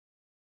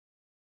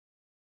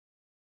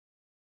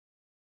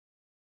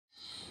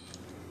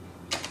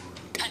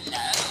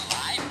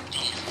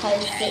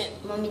because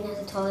Mommy has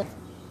a toilet.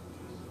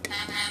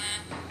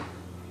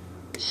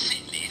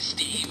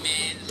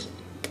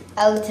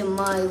 Out of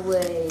my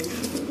way.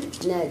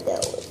 No, that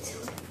was.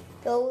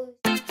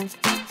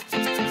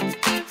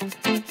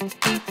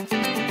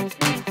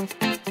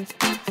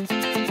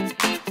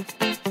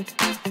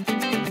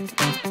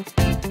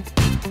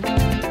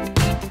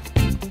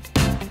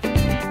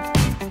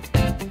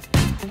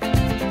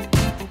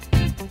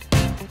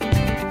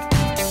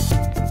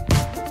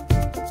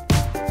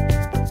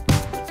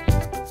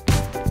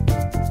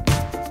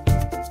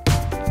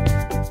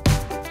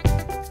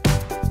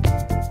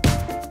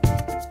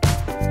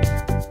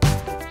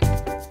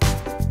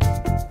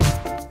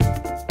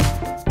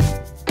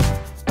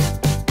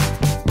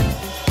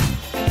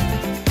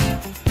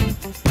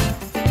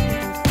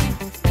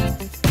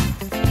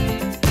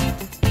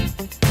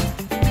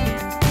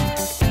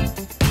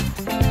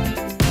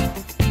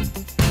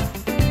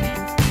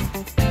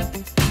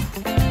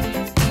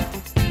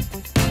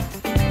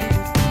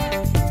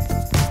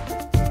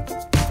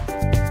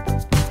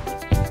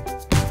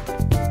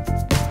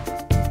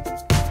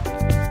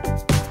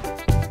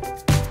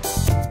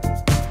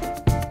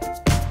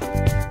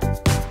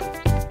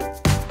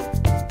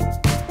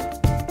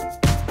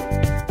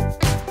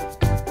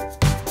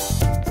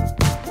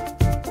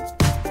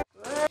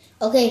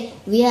 Okay,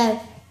 we have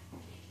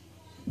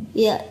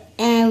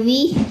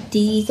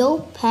Diesel,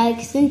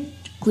 Paxton,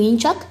 Green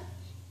Chuck,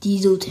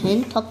 Diesel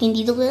 10, Talking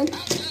Diesel 10,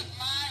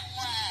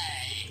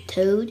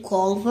 Toad,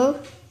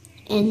 Clover,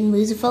 and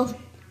Lucifer,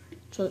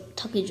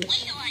 Talking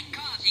Drift.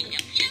 Causing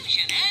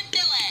confusion and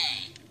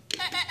delay.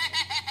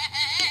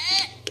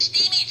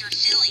 Steamies are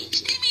silly.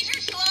 Steamies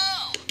are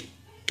slow.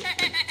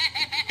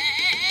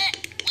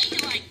 We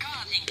like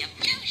causing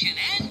confusion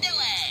and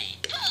delay.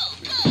 Pull,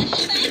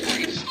 push,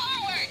 backwards,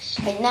 forwards.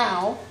 And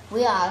now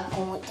we are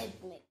going to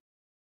make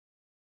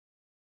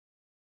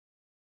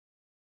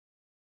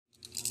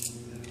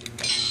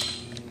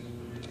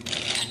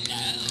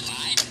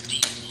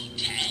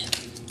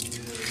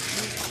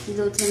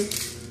Diesel 10.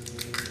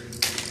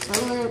 So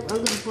I'm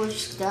gonna push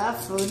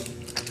Stafford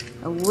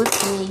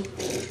with me.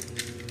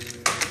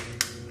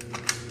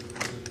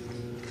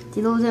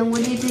 Diesel 10, what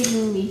are you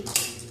taking me?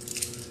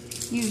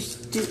 You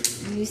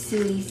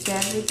silly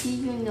Stafford,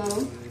 you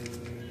know.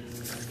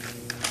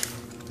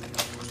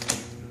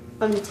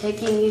 I'm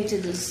taking you to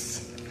the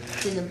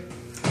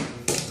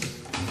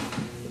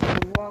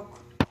rock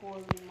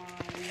quarry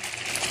mine.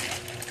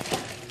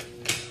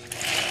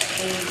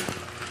 And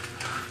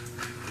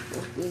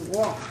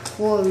rock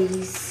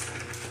quarries.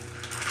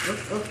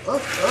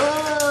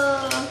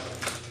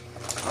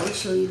 I'll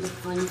show you the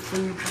fun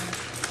thing.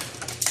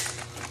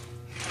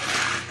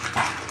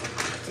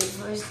 The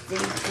first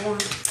thing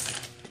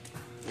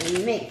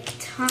and make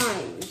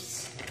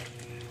times.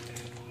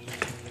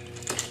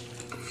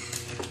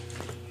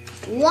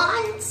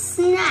 One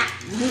snap.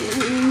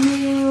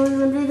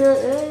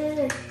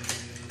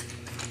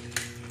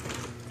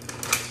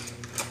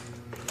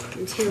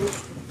 Two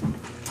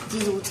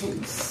Diesel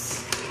 10s.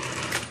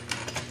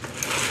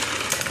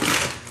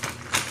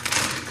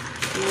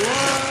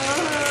 Whoa!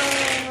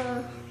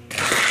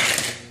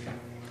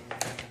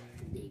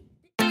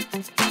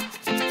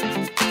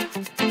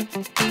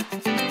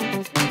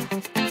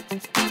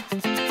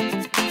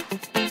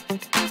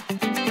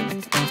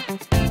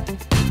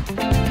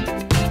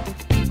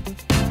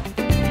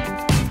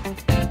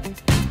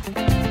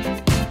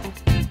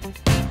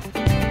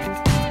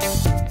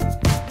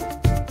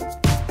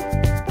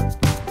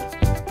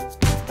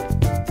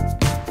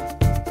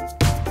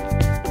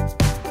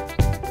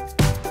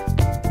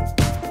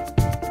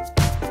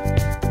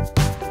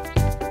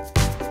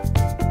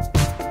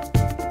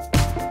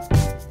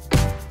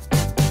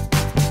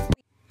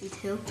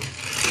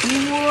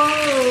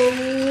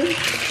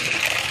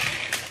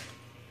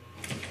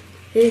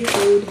 Hey,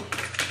 Toad.